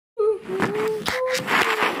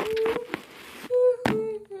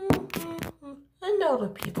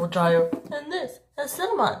people gyro, and this is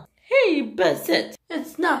cinnamon. Hey, Bissett,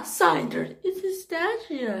 it's not cider, it's a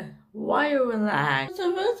statue. Why you relax? It's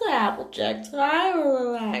an Applejack, so I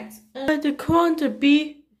will relax. And the quanta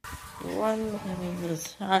be one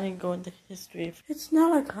minute, I go into history. It's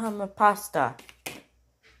not a common pasta.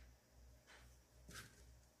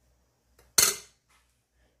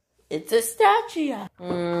 It's a statue.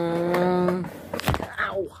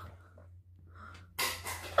 Ow.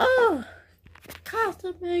 Oh,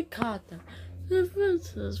 Costa me Costa. This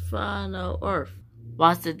is final Earth.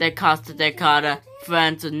 What's the Costa de Costa?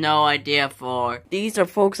 Friends with no idea for. These are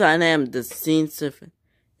folks I am the scenes of.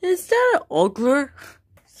 Is that an ogre?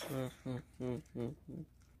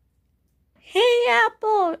 Hey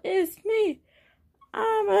Apple, it's me.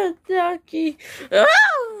 I'm a ducky. Ow!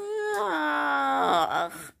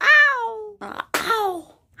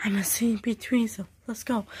 Ow! I'm a scene between them. Let's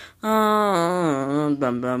go. Bum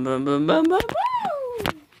bum bum bum bum bum.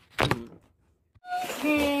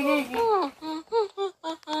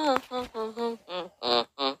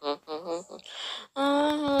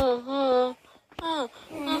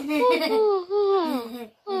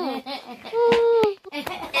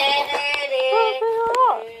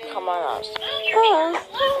 Come on, us.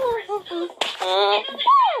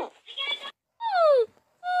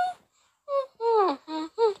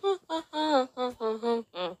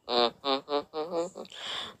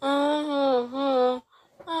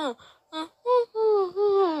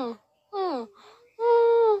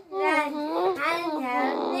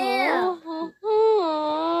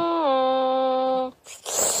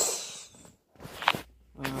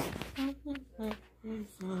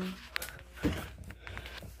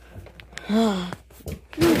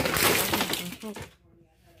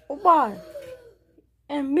 Why?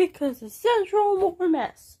 And because it's central more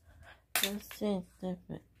mess. This seems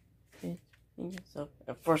different.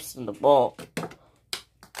 First in the ball.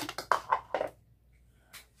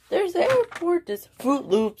 There's the airport, there's Fruit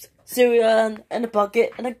Loops, cereal, and a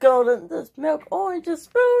bucket, and a golden, there's milk, orange, a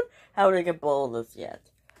spoon. How would I get bowl of this yet?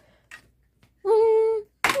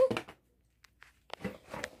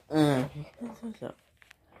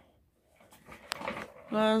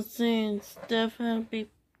 Well, seems definitely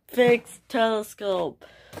fixed telescope.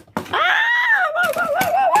 Oh my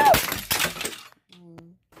god.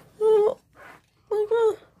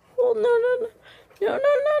 Oh no.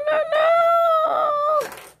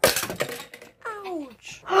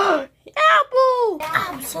 Ouch. Apple!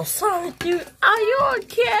 I'm so sorry, dude. Are you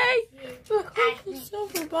okay? You hurt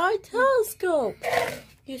yourself with my telescope.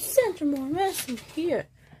 You sent more mess in here.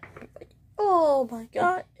 Oh my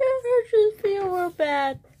god. It hurts you feel real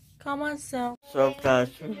bad. Come on, Sal. So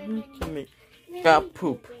fast. To me. Got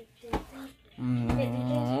poop.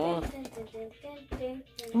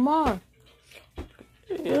 Come on.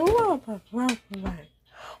 You want to run away.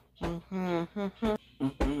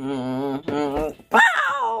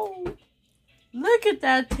 Wow! Look at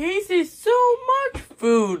that. Tasty so much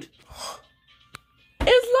food.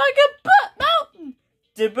 It's like a butt mountain.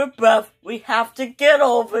 Deep breath. We have to get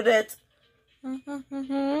over it.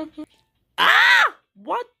 Ah!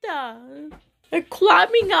 What the? They're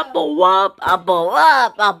climbing up a whoop, up.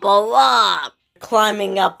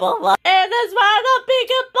 Climbing up a whoop. And it's right up big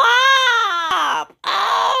a pop.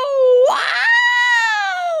 Oh, wow!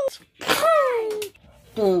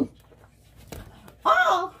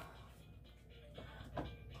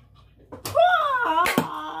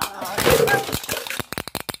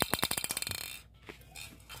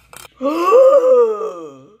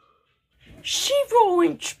 Oh!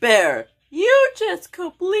 She-Orange Bear, you just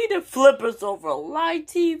completed flippers over live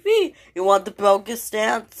TV. You want the broken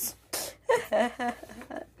stance?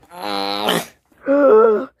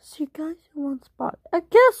 See, guys, in one spot. And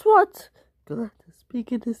guess what? Glad to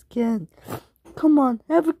speak of this again. Come on,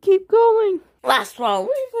 keep going. Last one,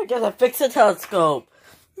 we gotta fix the telescope.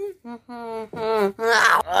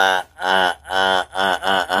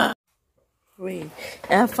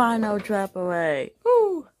 And final drop away.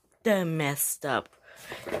 Ooh, they messed up.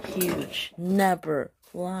 Huge, never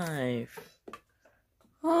live.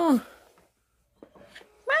 Oh,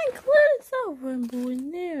 my clothes over and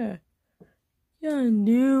going there. You're a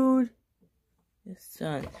nude. Your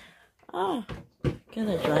son. Oh,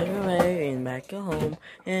 gonna drive away and back home,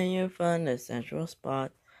 and you find a central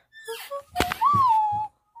spot.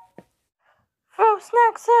 Fruit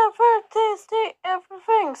snacks are very tasty.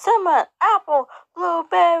 Everything: cinnamon, apple,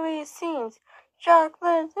 blueberry seeds,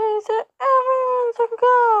 chocolate, dessert, everyone's a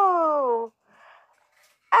go.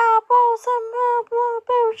 Apple, cinnamon,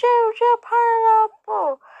 blueberry, cherry,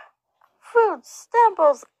 pineapple, fruits,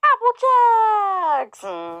 staples, apple jacks.